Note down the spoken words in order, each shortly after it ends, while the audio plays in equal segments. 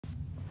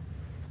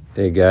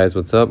Hey guys,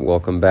 what's up?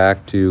 Welcome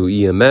back to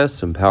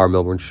EMS and Power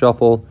Melbourne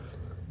Shuffle,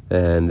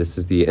 and this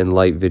is the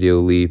Unlink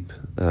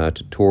Videoleap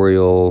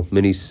tutorial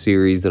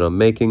mini-series that I'm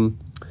making.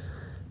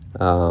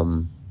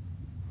 Another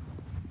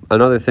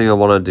thing I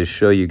wanted to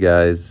show you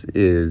guys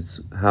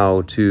is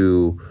how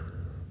to,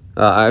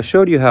 I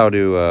showed you how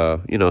to,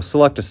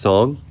 select a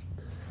song,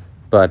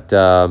 but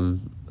I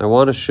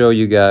want to show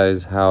you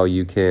guys how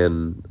you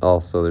can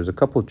also, there's a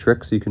couple of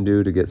tricks you can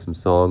do to get some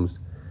songs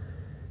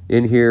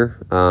in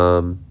here.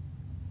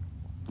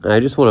 And I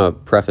just want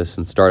to preface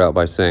and start out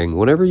by saying,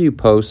 whenever you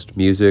post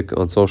music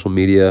on social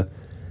media,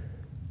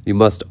 you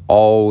must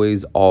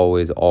always,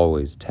 always,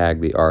 always tag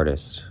the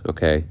artist,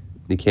 okay?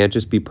 You can't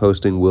just be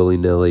posting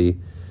willy-nilly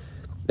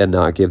and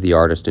not give the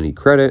artist any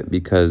credit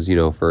because,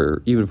 even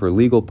for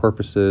legal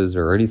purposes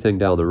or anything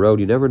down the road,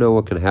 you never know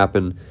what can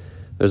happen.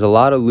 There's a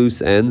lot of loose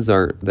ends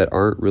that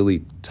aren't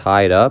really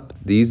tied up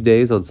these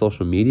days on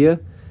social media,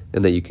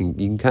 and that you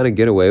can kind of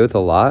get away with a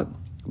lot,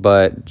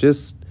 but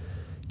just...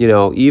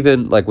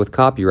 even like with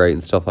copyright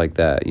and stuff like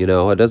that,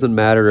 it doesn't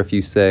matter if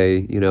you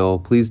say,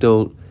 please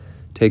don't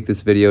take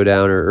this video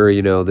down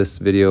or this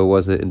video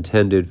wasn't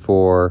intended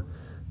for,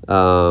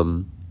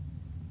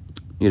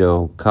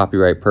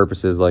 copyright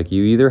purposes. Like,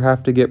 you either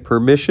have to get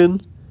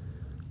permission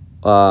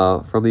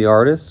from the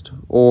artist,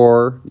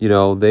 or,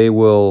 they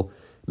will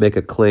make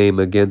a claim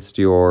against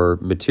your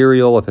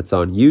material if it's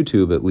on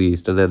YouTube at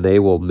least, and then they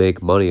will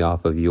make money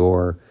off of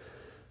your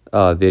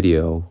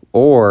video,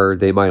 or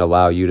they might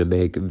allow you to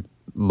make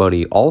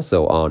money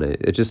also on it.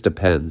 It just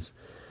depends.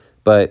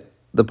 But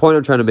the point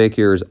I'm trying to make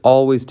here is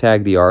always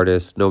tag the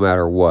artist no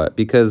matter what,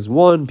 because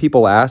one,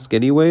 people ask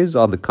anyways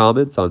on the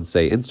comments on,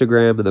 say,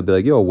 Instagram, and they'll be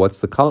like, yo, what's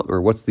the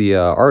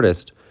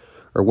artist,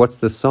 or what's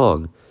the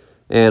song?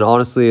 And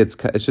honestly, it's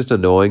just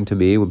annoying to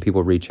me when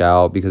people reach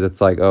out, because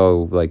it's like,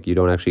 oh, like, you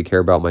don't actually care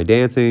about my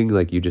dancing,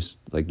 like you just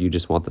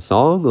want the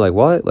song, like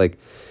what,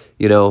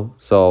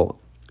 so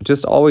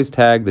just always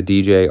tag the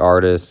DJ,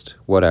 artist,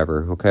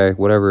 whatever, okay,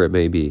 whatever it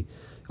may be.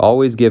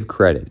 Always give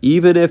credit,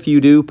 even if you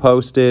do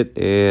post it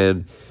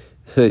and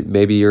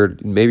maybe you're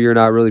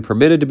not really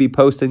permitted to be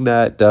posting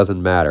that.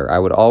 Doesn't matter. I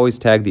would always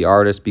tag the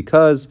artist,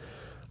 because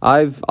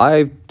I've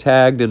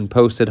tagged and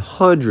posted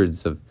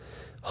hundreds of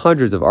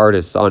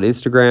artists on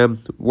Instagram,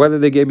 whether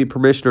they gave me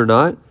permission or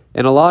not,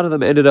 and a lot of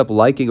them ended up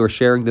liking or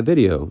sharing the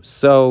video.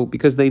 So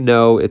because they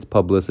know it's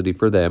publicity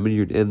for them,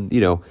 and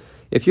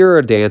if you're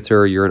a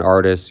dancer, you're an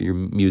artist, you're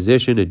a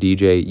musician, a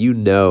DJ,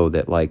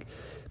 that like,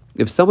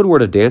 if someone were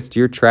to dance to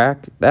your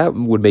track, that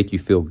would make you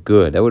feel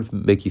good. That would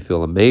make you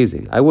feel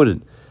amazing. I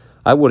wouldn't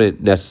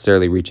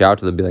necessarily reach out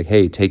to them and be like,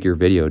 hey, take your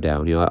video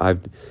down.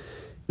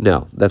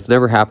 No, that's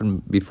never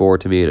happened before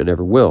to me, and it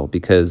never will,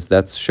 because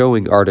that's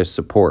showing artist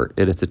support,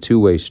 and it's a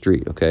two-way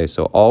street, okay?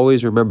 So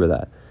always remember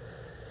that.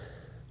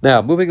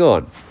 Now, moving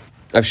on.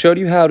 I've showed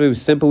you how to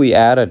simply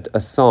add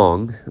a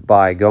song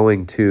by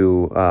going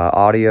to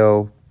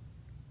audio,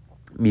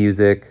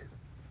 music,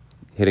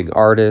 hitting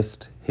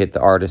artist, hit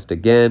the artist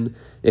again.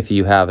 If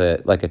you have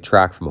a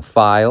track from a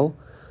file,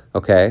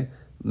 okay?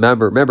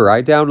 Remember,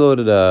 I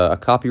downloaded a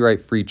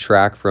copyright-free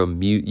track from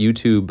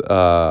YouTube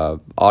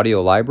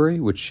audio library,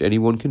 which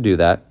anyone can do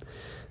that.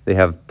 They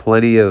have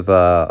plenty of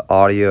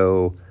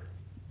audio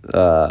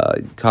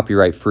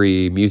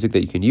copyright-free music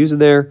that you can use in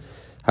there.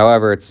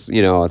 However, it's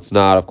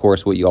not, of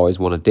course, what you always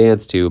want to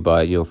dance to,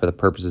 but for the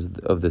purposes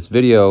of this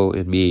video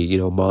and me,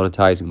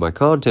 monetizing my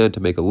content to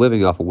make a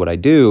living off of what I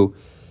do,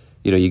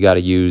 you got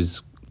to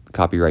use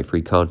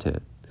copyright-free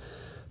content.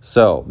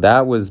 So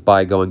that was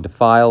by going to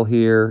File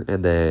here,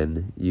 and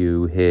then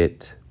you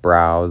hit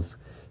Browse,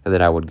 and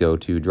then I would go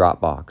to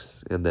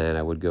Dropbox, and then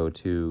I would go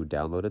to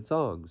Downloaded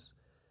Songs.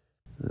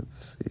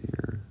 Let's see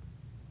here.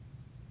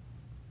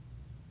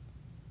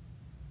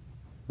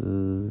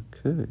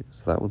 Okay,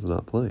 so that one's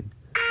not playing.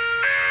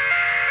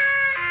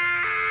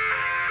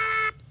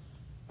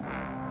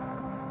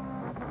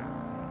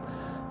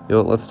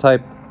 Let's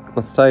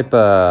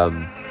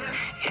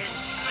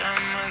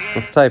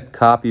type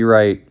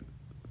copyright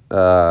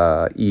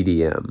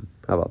EDM.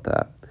 How about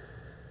that?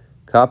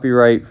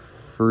 Copyright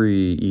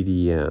free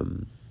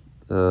EDM.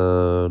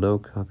 No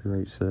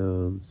copyright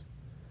sounds.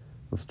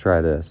 Let's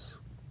try this.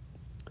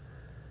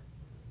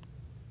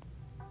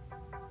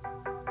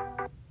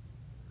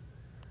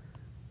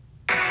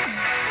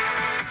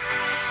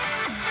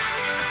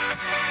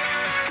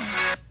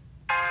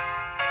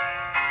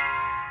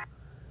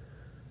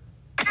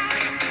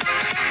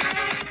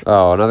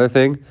 Oh, another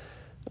thing.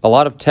 A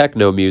lot of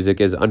techno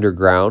music is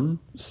underground,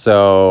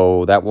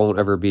 so that won't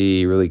ever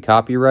be really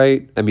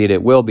copyright. I mean,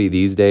 it will be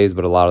these days,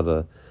 but a lot of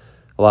the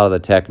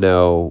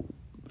techno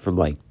from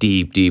like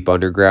deep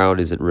underground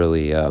isn't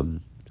really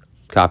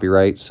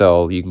copyright,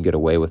 so you can get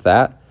away with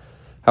that.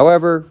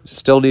 However,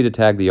 still need to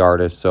tag the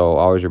artist, so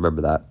always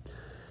remember that.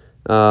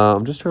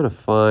 I'm just trying to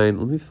let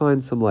me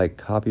find some like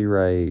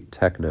copyright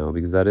techno,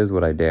 because that is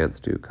what I dance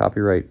to.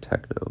 Copyright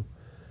techno.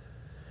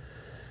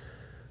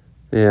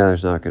 Yeah,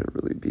 there's not going to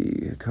really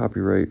be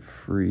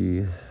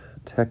copyright-free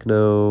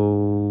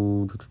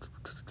techno.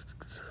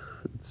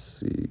 Let's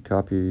see,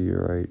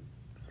 copyright-free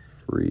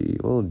free.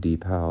 Oh,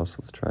 deep house.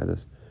 Let's try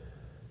this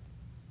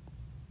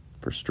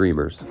for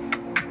streamers.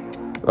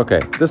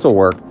 Okay, this will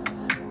work.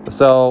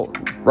 So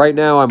right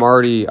now I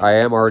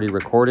am already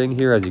recording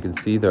here. As you can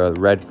see, the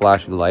red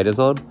flashing light is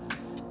on.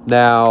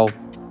 Now,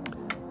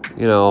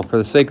 you know, for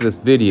the sake of this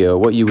video,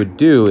 what you would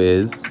do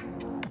is,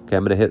 okay,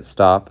 I'm gonna hit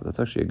stop. That's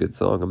actually a good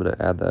song. I'm gonna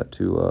add that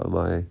to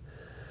one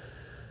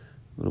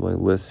of my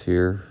lists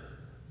here,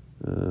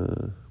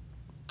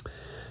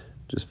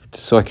 just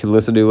so I can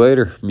listen to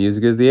later.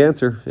 Music is the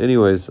answer.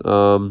 Anyways,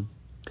 so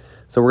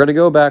we're gonna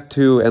go back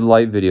to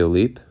Unlink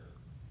Videoleap,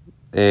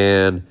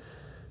 and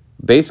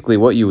basically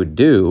what you would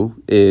do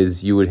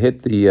is you would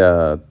hit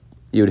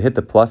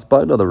the plus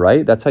button on the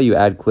right. That's how you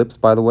add clips,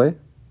 by the way.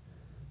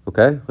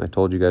 Okay, I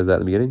told you guys that in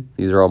the beginning.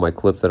 These are all my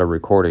clips that I'm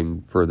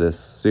recording for this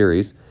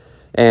series.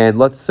 And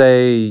let's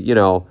say, you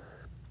know,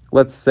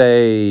 let's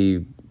say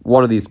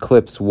one of these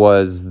clips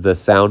was the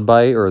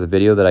soundbite or the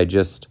video that I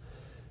just,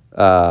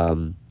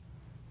 what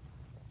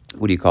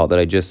do you call it, that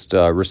I just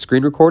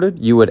screen recorded.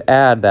 You would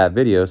add that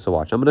video. So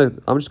watch, I'm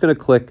just gonna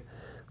click.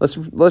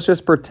 Let's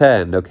just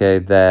pretend, okay,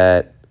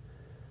 that,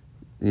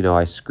 you know,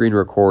 I screen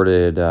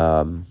recorded,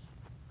 you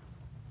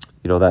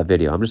know, that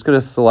video. I'm just gonna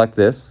select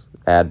this,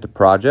 add to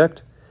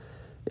project.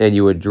 And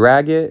you would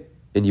drag it,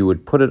 and you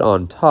would put it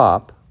on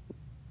top,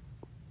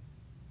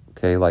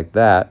 okay, like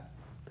that.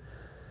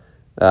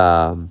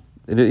 And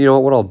you know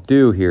what I'll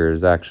do here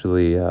is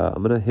actually,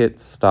 I'm going to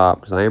hit stop,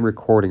 because I am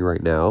recording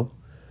right now.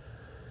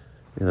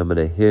 And I'm going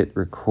to hit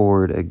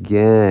record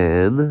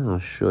again. I'll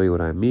show you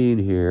what I mean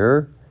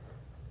here.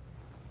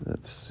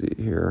 Let's see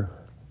here.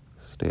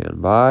 Stand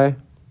by.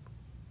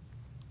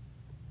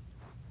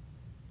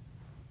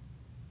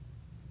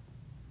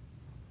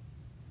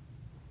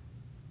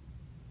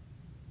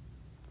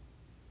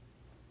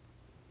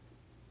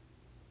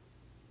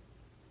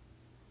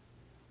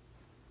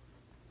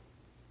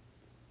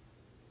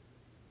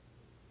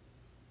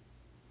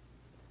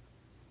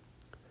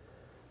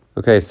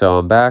 Okay, so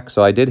I'm back.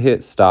 So I did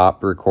hit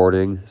stop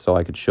recording so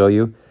I could show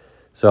you.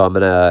 So I'm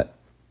going to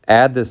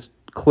add this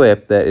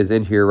clip that is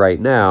in here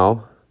right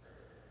now.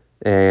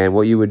 And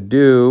what you would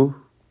do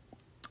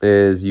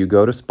is you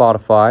go to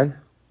Spotify.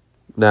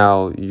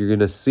 Now, you're going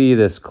to see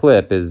this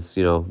clip is,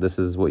 you know, this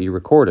is what you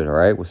recorded, all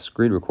right, with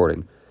screen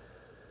recording.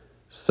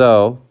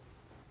 So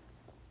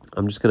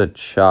I'm just going to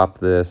chop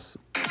this.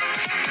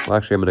 Well,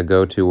 actually, I'm going to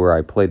go to where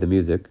I played the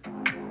music.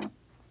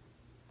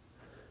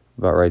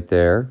 About right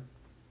there.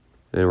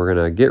 And we're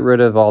going to get rid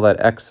of all that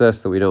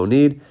excess that we don't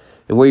need.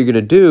 And what you're going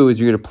to do is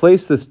you're going to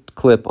place this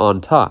clip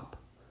on top.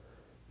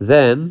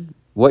 Then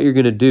what you're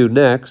going to do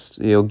next,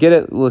 you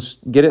know, let's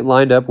get it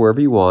lined up wherever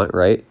you want,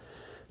 right?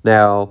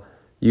 Now,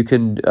 you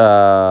can,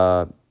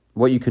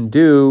 what you can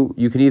do,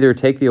 you can either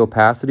take the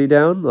opacity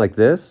down like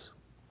this,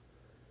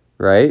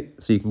 right?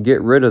 So you can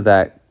get rid of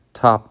that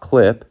top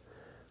clip.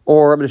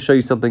 Or I'm going to show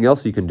you something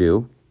else you can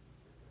do.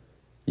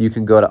 You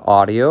can go to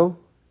audio.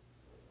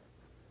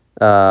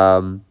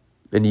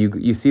 And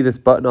you see this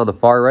button on the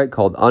far right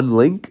called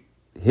Unlink.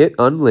 Hit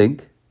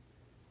Unlink.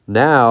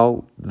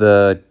 Now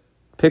the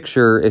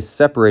picture is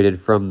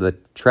separated from the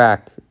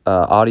track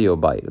audio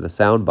byte, the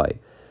sound byte.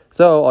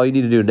 So all you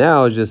need to do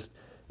now is just,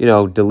 you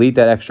know, delete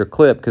that extra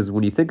clip, because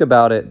when you think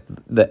about it,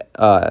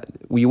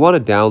 you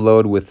want to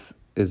download with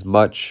as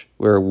much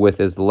or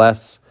with as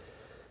less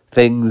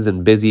things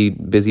and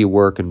busy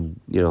work and,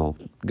 you know,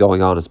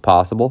 going on as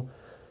possible.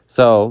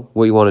 So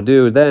what you want to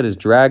do then is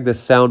drag this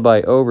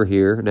soundbite over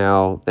here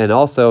now. And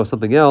also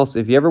something else,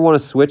 if you ever want to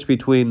switch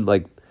between,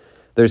 like,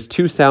 there's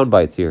two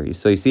soundbites here.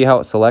 So you see how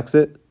it selects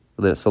it?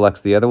 And then it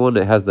selects the other one.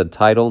 It has the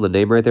title and the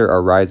name right there,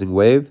 Our Rising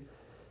Wave.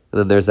 And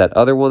then there's that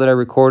other one that I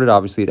recorded.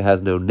 Obviously, it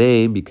has no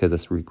name because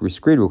it's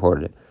screen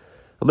recorded it.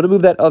 I'm going to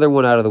move that other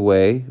one out of the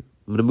way. I'm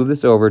going to move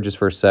this over just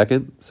for a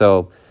second.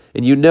 So,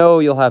 and you know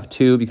you'll have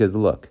two because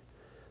look,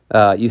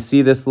 you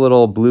see this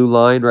little blue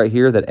line right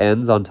here that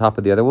ends on top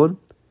of the other one?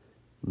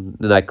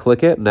 Then I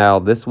click it. Now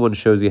this one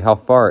shows you how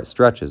far it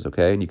stretches,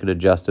 okay? And you can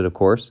adjust it, of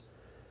course.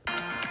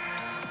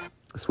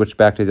 Switch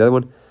back to the other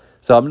one.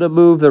 So I'm going to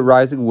move the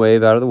rising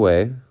wave out of the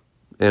way, and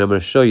I'm going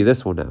to show you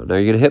this one now. Now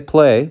you're going to hit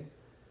play.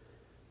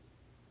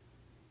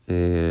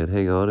 And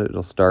hang on,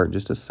 it'll start in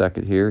just a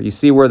second here. You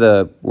see where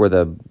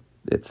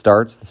it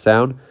starts, the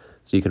sound?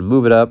 So you can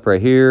move it up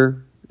right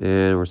here,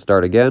 and we'll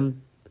start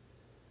again.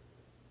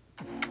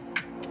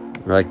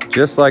 Right,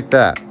 just like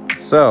that.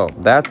 So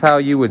that's how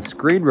you would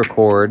screen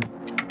record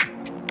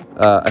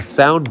a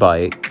sound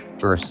bite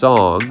or a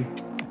song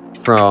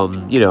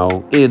from, you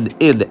know, in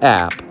the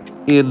app,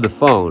 in the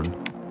phone.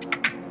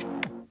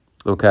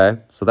 Okay,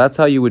 so that's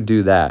how you would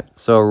do that.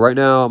 So right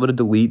now I'm going to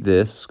delete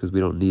this because we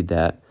don't need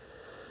that.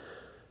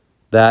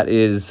 That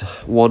is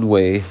one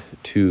way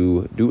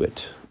to do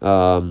it.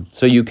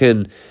 So you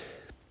can,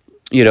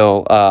 you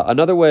know,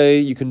 another way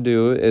you can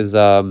do it is,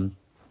 so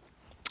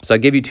I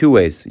give you two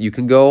ways. You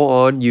can go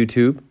on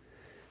YouTube.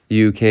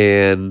 You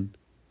can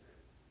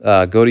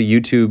go to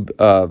YouTube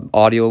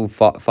audio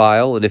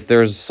file, and if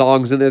there's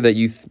songs in there that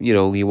you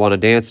want to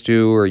dance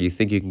to, or you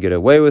think you can get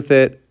away with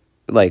it,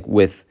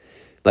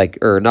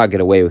 or not get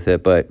away with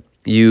it, but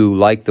you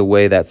like the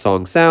way that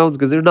song sounds,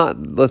 because there's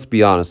not, let's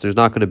be honest, there's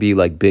not going to be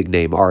like big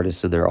name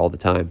artists in there all the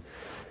time.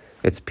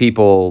 It's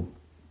people,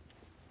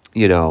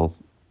 you know,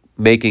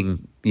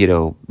 making, you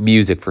know,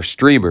 music for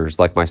streamers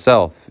like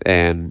myself,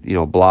 and, you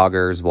know,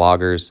 bloggers,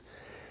 vloggers,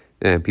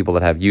 and people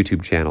that have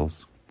YouTube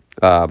channels.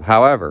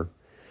 However,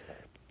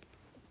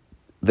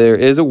 there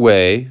is a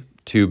way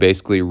to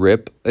basically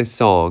rip a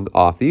song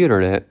off the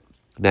internet.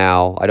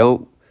 Now, I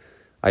don't,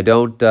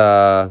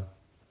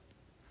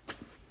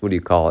 what do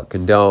you call it?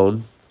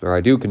 Condone, or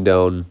I do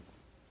condone,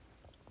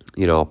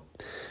 you know,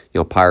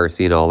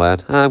 piracy and all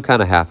that. I'm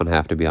kind of half and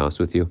half, to be honest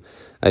with you.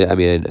 I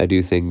mean, I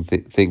do think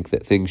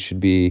that things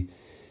should be,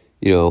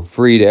 you know,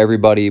 free to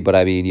everybody, but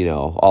I mean, you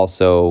know,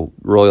 also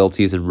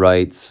royalties and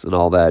rights and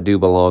all that do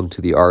belong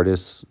to the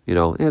artists. You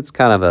know, it's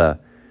kind of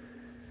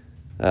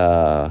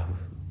a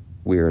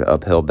weird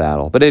uphill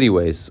battle. But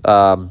anyways,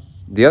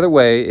 the other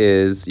way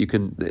is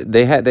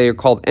they are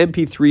called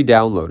MP3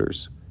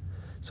 downloaders.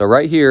 So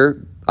right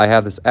here, I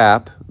have this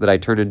app that I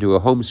turned into a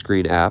home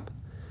screen app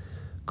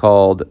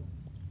called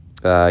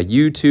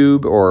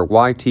YouTube or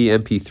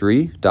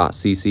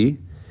ytmp3.cc.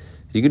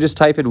 You can just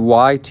type in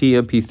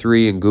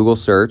ytmp3 in Google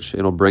search.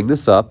 It'll bring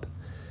this up.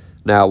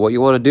 Now, what you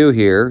want to do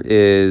here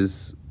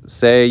is,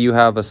 say you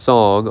have a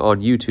song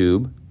on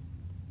YouTube.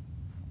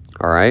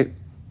 All right.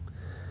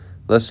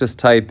 Let's just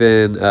type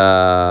in,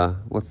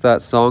 what's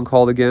that song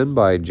called again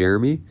by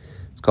Jeremy?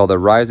 It's called A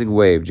Rising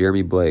Wave,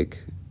 Jeremy Blake.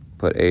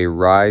 Put A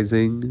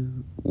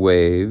Rising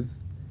Wave,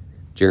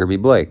 Jeremy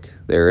Blake.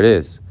 There it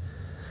is.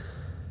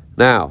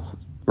 Now,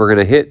 we're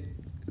going to hit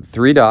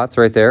 3 dots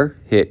right there.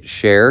 Hit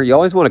share. You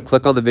always want to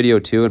click on the video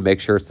too and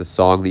make sure it's the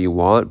song that you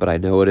want, but I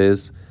know it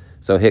is.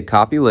 So hit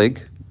copy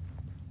link.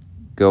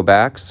 Go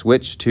back,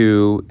 switch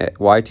to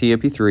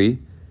YTMP3.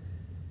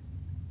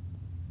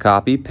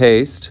 Copy,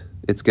 paste.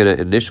 It's going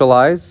to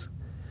initialize.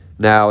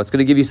 Now, it's going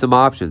to give you some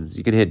options.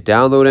 You can hit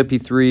download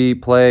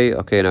MP3, play.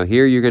 Okay, now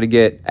here you're going to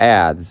get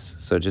ads.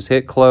 So just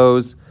hit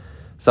close.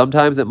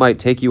 Sometimes it might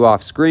take you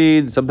off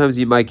screen. Sometimes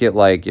you might get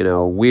like, you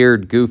know,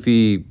 weird,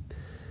 goofy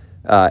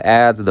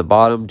ads in the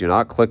bottom. Do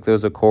not click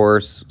those, of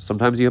course.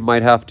 Sometimes you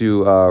might have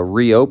to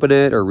reopen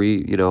it or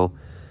retry.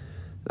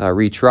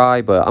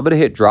 But I'm going to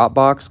hit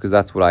Dropbox because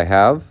that's what I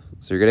have.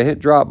 So you're going to hit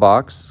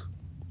Dropbox.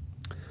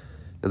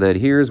 And then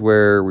here's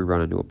where we run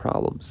into a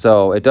problem.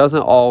 So it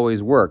doesn't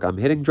always work. I'm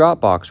hitting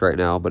Dropbox right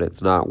now, but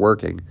it's not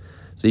working.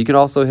 So you can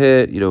also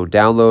hit, you know,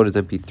 download as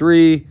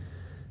MP3.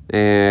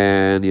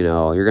 And, you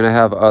know, you're going to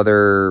have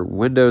other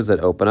windows that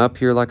open up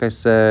here. Like I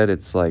said,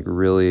 it's like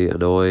really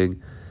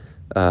annoying.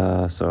 So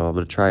I'm going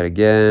to try it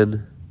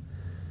again.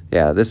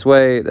 Yeah, this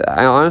way,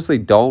 I honestly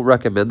don't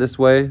recommend this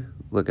way.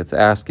 Look, it's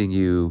asking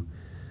you,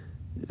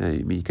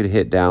 you can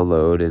hit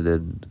download and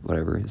then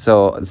whatever.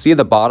 So see at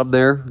the bottom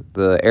there,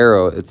 the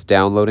arrow, it's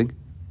downloading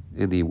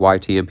in the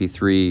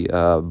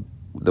YTMP3,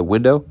 the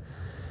window.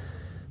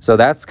 So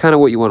that's kind of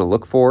what you want to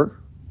look for.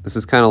 This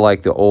is kind of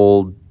like the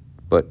old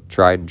but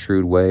tried and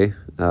true way.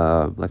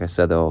 Like I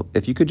said, though,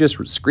 if you could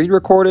just screen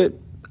record it,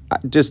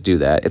 just do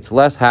that. It's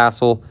less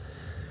hassle.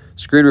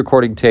 Screen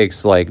recording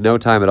takes like no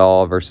time at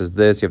all versus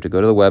this. You have to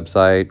go to the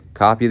website,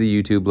 copy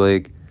the YouTube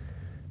link.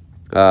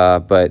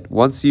 But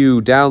once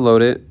you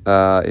download it,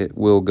 it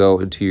will go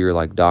into your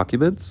like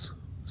documents.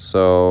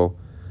 So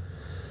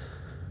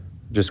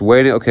just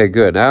waiting. Okay,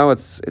 good. Now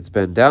it's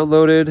been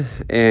downloaded,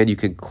 and you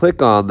can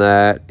click on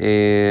that,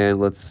 and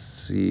let's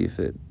see if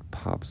it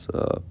pops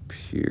up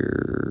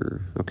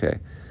here. Okay,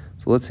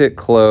 so let's hit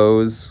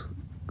close.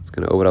 It's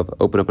gonna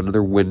open up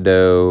another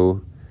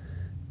window.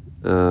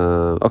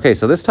 Okay,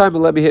 so this time it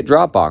let me hit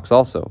Dropbox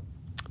also.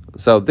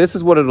 So this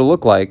is what it'll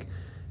look like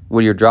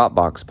when your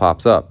Dropbox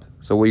pops up.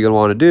 So what you're going to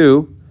want to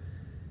do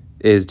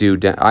is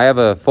I have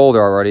a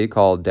folder already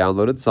called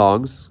Downloaded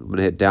Songs. I'm going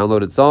to hit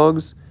Downloaded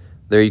Songs.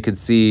 There you can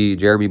see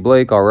Jeremy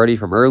Blake already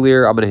from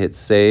earlier. I'm going to hit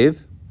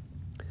Save.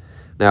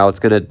 Now it's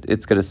going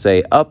to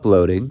say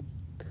Uploading.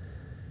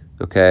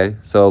 Okay,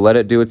 so let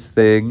it do its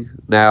thing.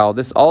 Now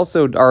this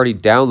also already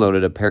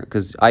downloaded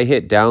because I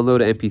hit Download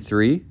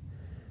MP3,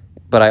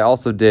 but I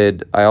also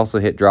hit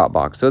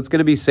Dropbox. So it's going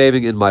to be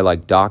saving in my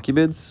like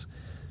Documents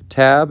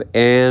tab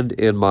and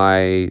in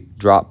my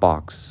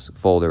Dropbox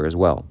folder as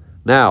well.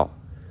 Now,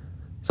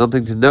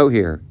 something to note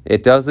here,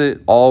 it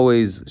doesn't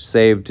always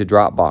save to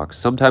Dropbox.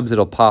 Sometimes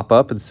it'll pop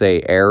up and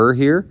say error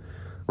here.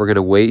 We're going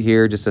to wait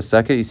here just a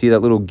second. You see that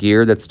little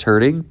gear that's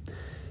turning?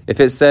 If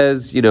it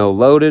says, you know,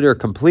 loaded or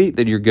complete,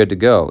 then you're good to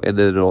go. And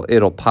then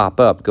it'll pop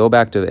up. Go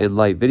back to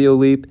Unlink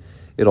Videoleap.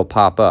 It'll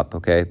pop up,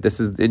 okay?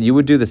 And you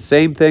would do the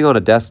same thing on a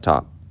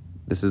desktop.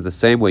 This is the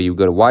same way. You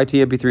go to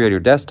YTMP3 on your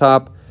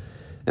desktop,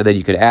 and then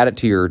you could add it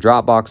to your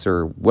Dropbox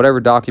or whatever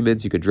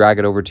documents. You could drag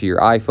it over to your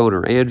iPhone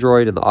or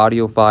Android in the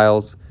audio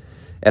files,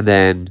 and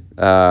then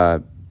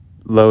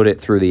load it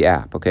through the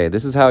app. Okay,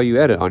 this is how you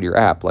edit on your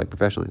app, like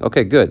professionally.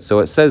 Okay, good. So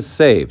it says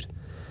saved.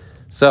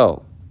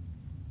 So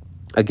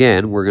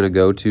again, we're going to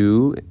go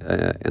to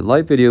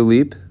Unlink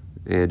Videoleap,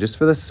 and just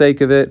for the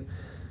sake of it,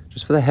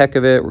 just for the heck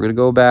of it, we're going to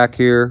go back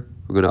here.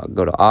 We're going to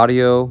go to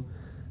Audio,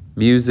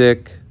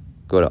 Music,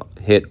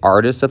 hit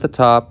Artists at the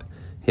top.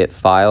 hit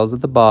Files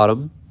at the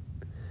bottom,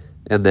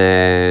 and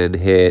then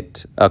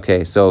hit,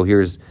 okay, so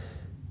here's,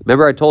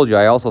 remember I told you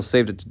I also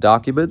saved it to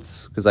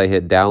Documents because I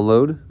hit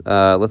Download.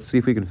 Let's see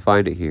if we can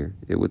find it here.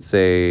 It would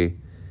say,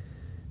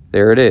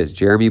 there it is,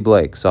 Jeremy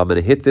Blake. So I'm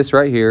going to hit this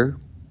right here,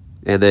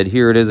 and then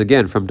here it is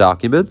again from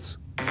Documents.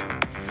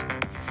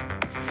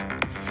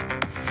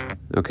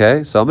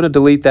 Okay, so I'm going to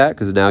delete that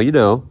because now you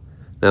know.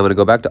 Now I'm going to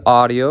go back to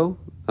Audio.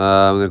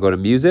 I'm going to go to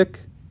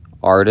Music,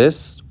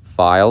 Artists,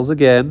 Files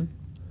again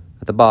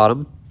at the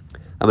bottom.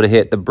 I'm going to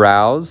hit the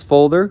Browse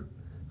folder,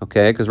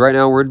 okay, because right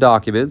now we're in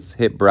Documents.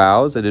 Hit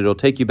Browse, and it'll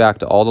take you back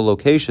to all the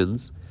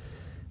locations.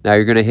 Now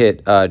you're going to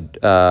hit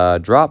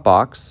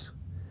Dropbox,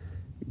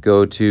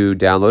 go to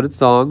Downloaded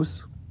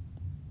Songs,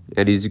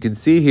 and as you can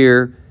see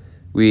here,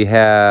 we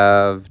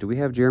have, do we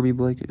have Jeremy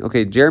Blake?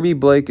 Okay, Jeremy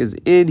Blake is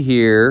in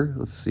here.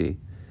 Let's see.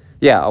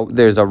 Yeah,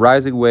 there's a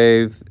Rising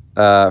Wave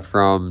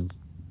from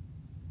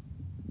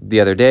the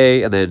other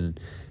day, and then,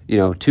 you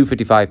know,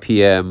 2:55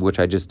 p.m., which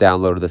I just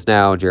downloaded this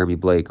now, Jeremy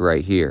Blake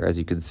right here, as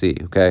you can see,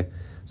 okay?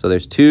 So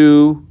there's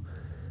two.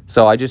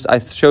 So I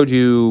showed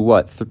you,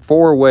 what,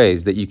 4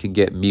 ways that you can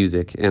get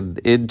music and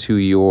into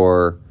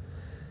your,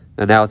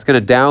 and now it's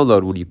going to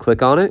download when you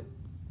click on it.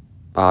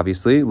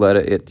 Obviously, let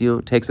it, you know,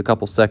 it takes a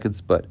couple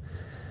seconds, but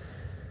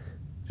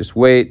just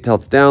wait till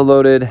it's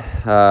downloaded.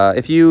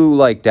 If you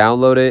like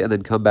download it and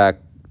then come back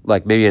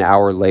like maybe an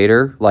hour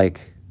later,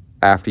 like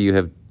after you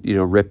have, you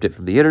know, ripped it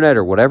from the internet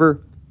or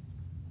whatever,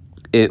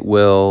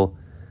 it'll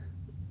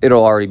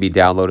already be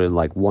downloaded in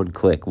like one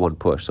click, one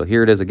push. So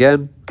here it is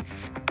again.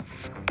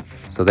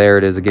 So there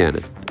it is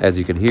again, as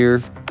you can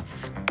hear.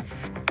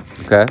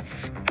 Okay.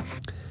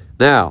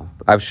 Now,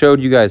 I've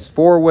showed you guys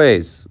 4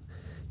 ways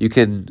you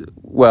can,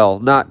 well,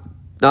 not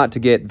to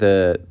get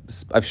the,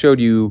 I've showed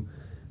you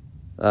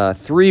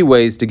 3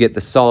 ways to get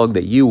the song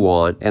that you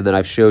want, and then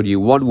I've showed you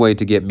 1 way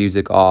to get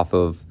music off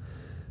of,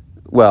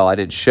 well, I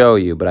didn't show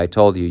you, but I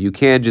told you, you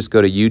can just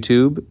go to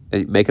YouTube,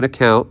 and make an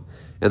account,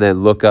 and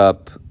then look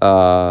up,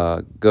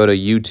 go to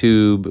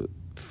YouTube,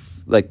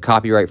 like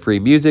copyright-free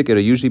music.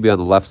 It'll usually be on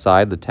the left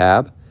side, the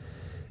tab,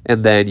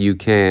 and then you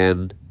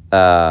can,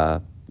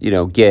 you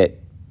know,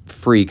 get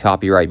free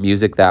copyright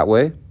music that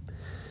way,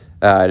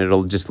 and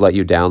it'll just let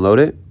you download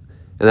it.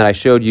 And then I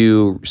showed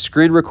you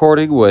screen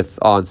recording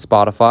on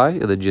Spotify,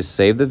 and then just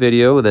save the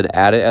video and then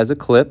add it as a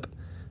clip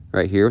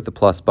right here with the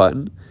plus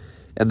button.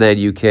 And then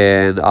you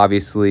can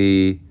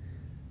obviously,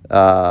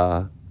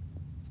 you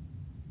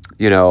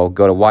know,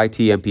 go to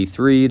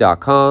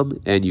ytmp3.com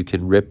and you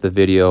can rip the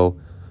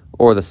video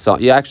or the song.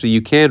 Yeah, actually,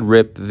 you can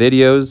rip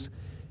videos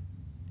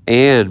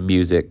and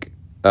music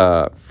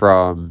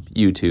from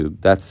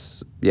YouTube.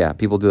 That's, yeah,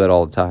 people do that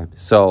all the time.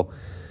 So,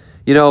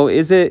 you know,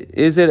 is it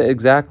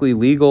exactly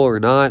legal or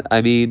not?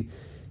 I mean,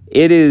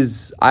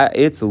 it's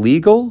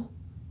legal,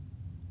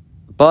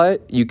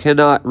 but you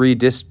cannot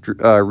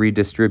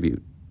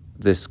redistribute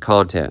this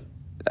content.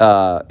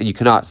 You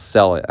cannot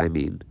sell it. I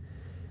mean,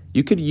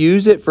 you could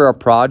use it for a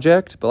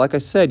project, but like I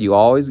said,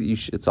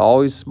 it's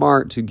always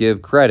smart to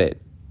give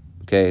credit.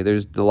 Okay,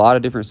 there's a lot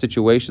of different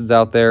situations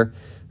out there.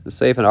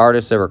 Say if an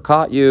artist ever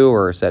caught you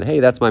or said, "Hey,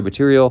 that's my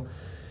material."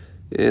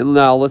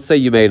 Now, let's say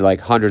you made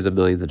like hundreds of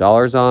millions of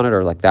dollars on it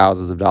or like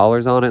thousands of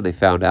dollars on it and they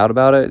found out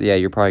about it. Yeah,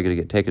 you're probably going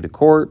to get taken to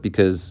court,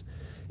 because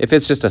if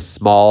it's just a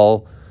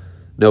small,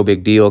 no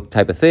big deal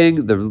type of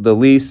thing, the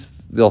least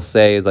they'll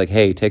say is like,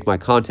 hey, take my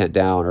content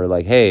down, or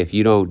like, hey, if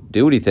you don't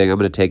do anything, I'm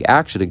going to take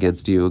action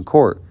against you in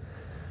court.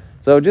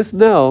 So just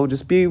know,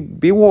 just be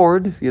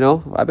warned. You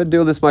know, I've been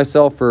doing this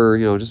myself for,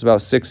 you know, just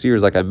about 6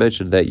 years, like I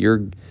mentioned, that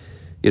you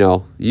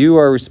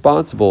are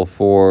responsible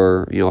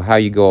for, you know, how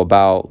you go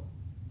about,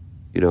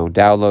 you know,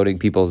 downloading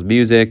people's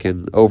music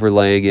and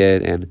overlaying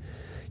it. And,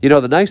 you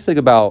know, the nice thing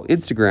about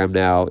Instagram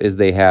now is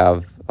they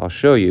have, I'll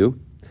show you.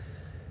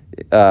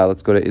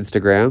 Let's go to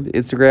Instagram.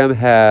 Instagram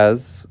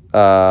has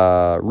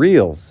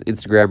Reels,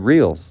 Instagram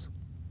Reels.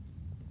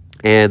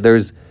 And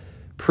there's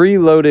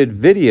preloaded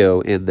video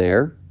in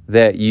there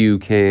that you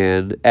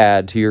can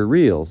add to your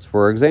Reels.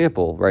 For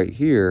example, right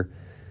here,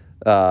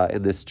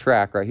 in this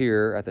track right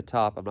here at the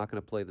top, I'm not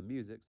going to play the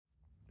music.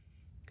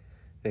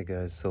 Hey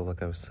guys, so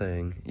like I was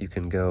saying, you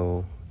can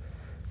go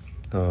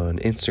on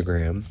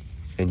Instagram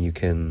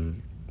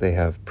and they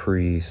have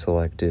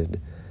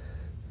pre-selected,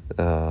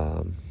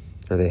 or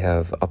they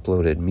have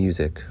uploaded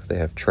music, they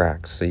have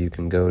tracks, so you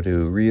can go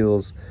to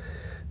Reels,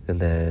 and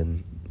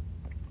then,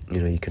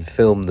 you know, you can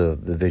film the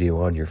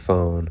video on your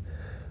phone,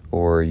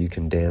 or you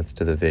can dance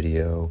to the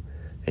video,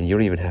 and you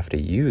don't even have to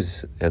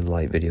use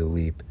Unlink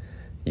Videoleap.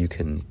 You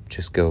can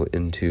just go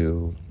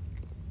into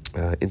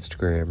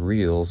Instagram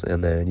Reels,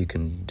 and then you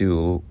can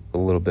do a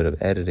little bit of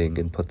editing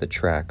and put the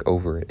track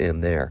over it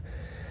in there.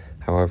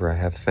 However, I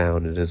have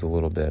found it is a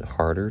little bit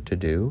harder to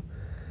do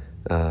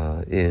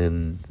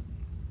in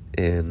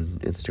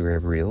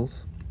Instagram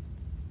Reels.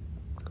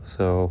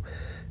 So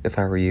if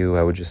I were you,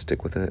 I would just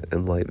stick with it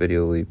and Unlink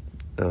Videoleap,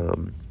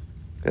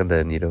 and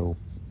then, you know,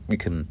 you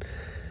can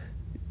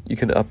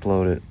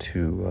upload it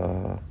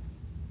to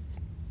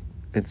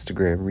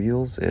Instagram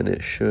Reels, and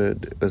it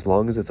should, as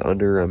long as it's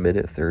under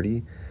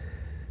 1:30,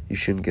 you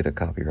shouldn't get a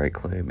copyright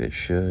claim. It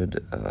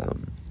should, what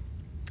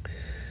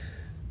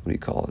do you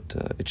call it?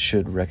 It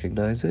should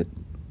recognize it.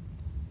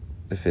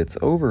 If it's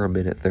over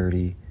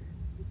 1:30,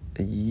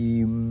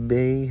 you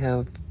may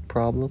have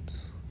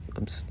problems.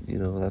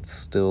 That's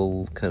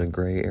still kind of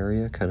gray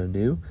area, kind of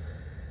new.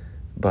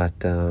 But,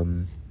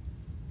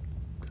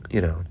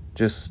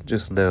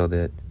 just know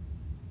that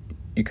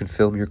you can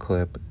film your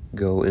clip,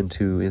 go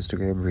into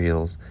Instagram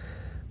Reels,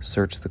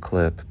 search the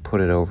clip,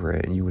 put it over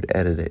it, and you would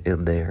edit it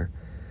in there.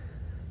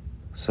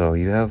 So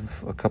you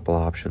have a couple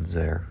options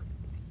there.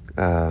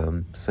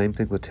 Same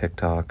thing with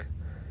TikTok.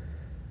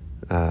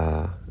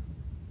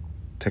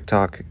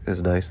 TikTok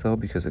is nice though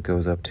because it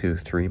goes up to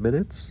 3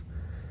 minutes.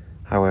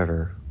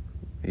 However,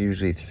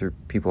 usually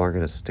people aren't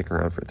going to stick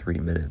around for 3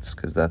 minutes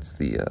because that's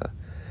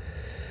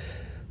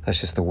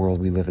just the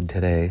world we live in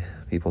today.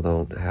 People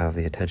don't have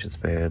the attention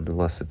span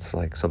unless it's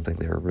like something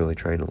they're really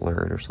trying to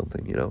learn or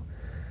something,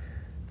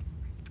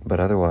 But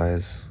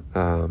otherwise,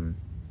 I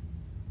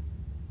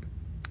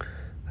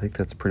think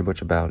that's pretty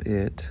much about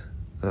it.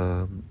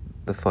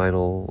 The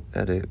final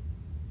edit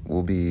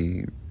will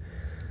be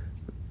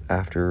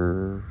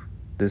after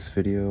this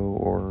video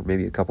or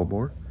maybe a couple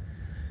more.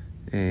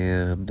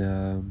 And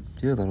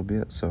that'll be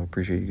it. So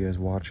appreciate you guys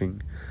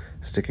watching,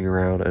 sticking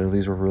around. I know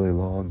these were really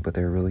long, but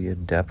they're really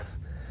in depth.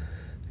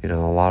 A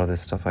lot of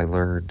this stuff I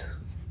learned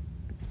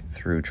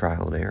through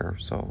trial and error,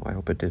 so I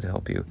hope it did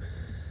help you.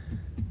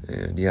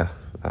 And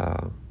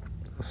I'll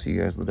see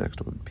you guys in the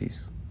next one.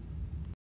 Peace.